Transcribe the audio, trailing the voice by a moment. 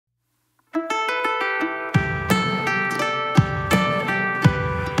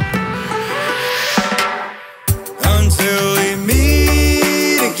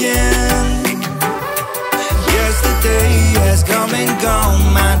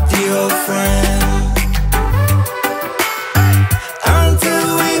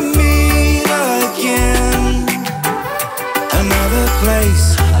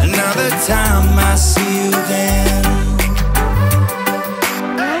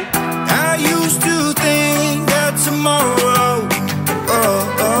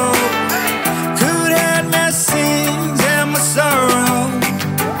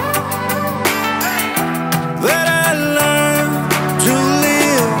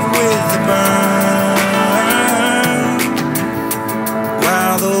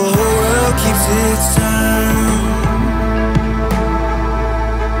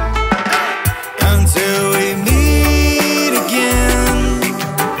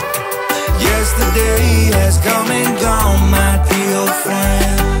Yesterday has come and gone, my dear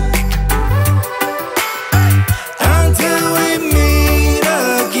friend. Until we meet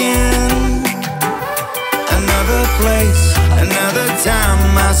again, another place, another time,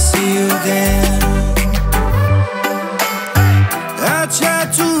 I'll see you then. I try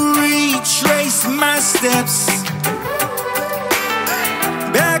to retrace my steps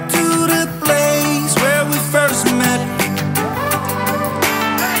back to the place where we first met,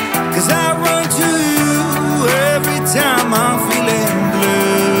 'cause I run to you every time I'm feeling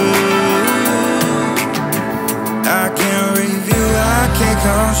blue. I can't review, I can't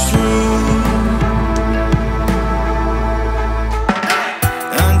construe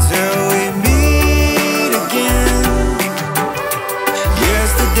until we meet again.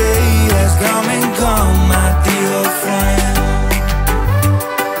 Yesterday has come and gone, my dear friend.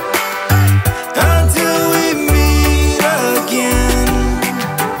 Until we meet again,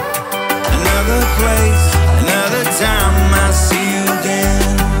 another place, another time, I'll see you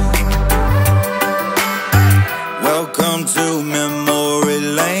then. Welcome to memory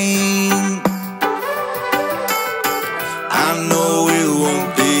lane. I know it won't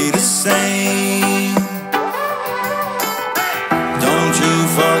be the same. Don't you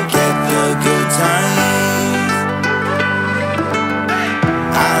forget the good times.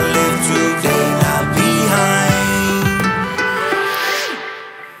 I live today, not behind.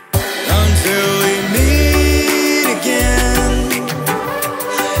 Until we meet again.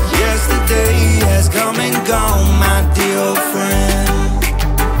 Yesterday has come and gone, my dear friend.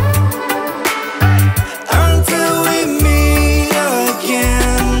 Until we meet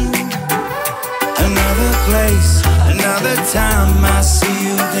again, another place, another time, I'll see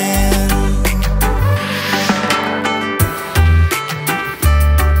you then.